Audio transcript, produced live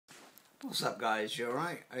What's up, guys? You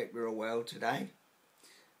alright? I hope you're all well today.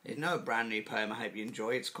 There's no brand new poem I hope you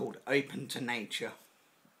enjoy. It's called Open to Nature.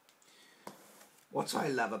 What I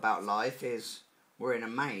love about life is we're in a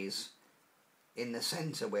maze. In the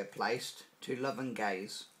centre we're placed to love and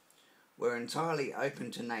gaze. We're entirely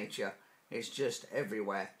open to nature. It's just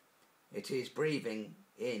everywhere. It is breathing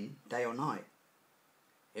in day or night,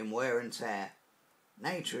 in wear and tear.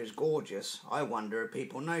 Nature is gorgeous. I wonder if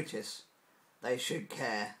people notice. They should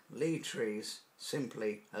care, leave trees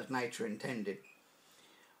simply as nature intended.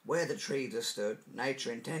 Where the trees are stood,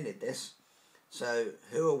 nature intended this, so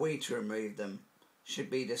who are we to remove them?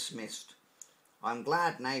 Should be dismissed. I'm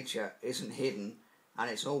glad nature isn't hidden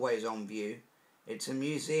and it's always on view. It's a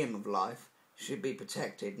museum of life, should be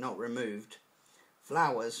protected, not removed.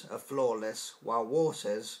 Flowers are flawless, while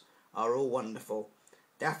waters are all wonderful.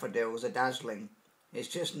 Daffodils are dazzling. It's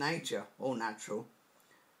just nature, all natural.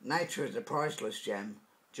 Nature is a priceless gem,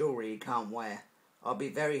 jewellery you can't wear. I'll be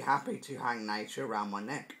very happy to hang nature around my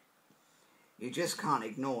neck. You just can't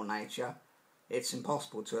ignore nature. It's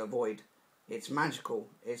impossible to avoid. It's magical.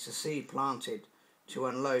 It's a seed planted to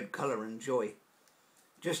unload colour and joy.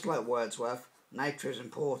 Just like Wordsworth, nature is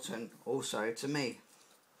important also to me.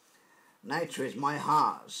 Nature is my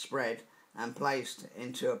heart spread and placed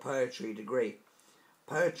into a poetry degree.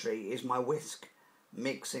 Poetry is my whisk,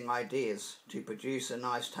 mixing ideas to produce a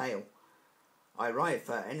nice tale. I write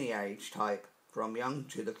for any age type, from young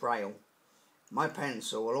to the frail. My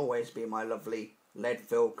pencil will always be my lovely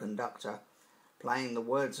lead-filled conductor, playing the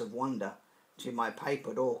words of wonder to my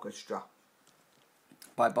papered orchestra.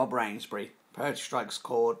 By Bob Rainsbury. Poetry strikes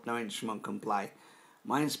chord, no instrument can play.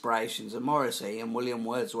 My inspirations are Morrissey and William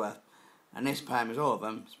Wordsworth, and this poem is all of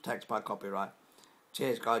them. It's protected by copyright.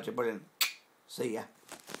 Cheers, guys, you're brilliant. See ya.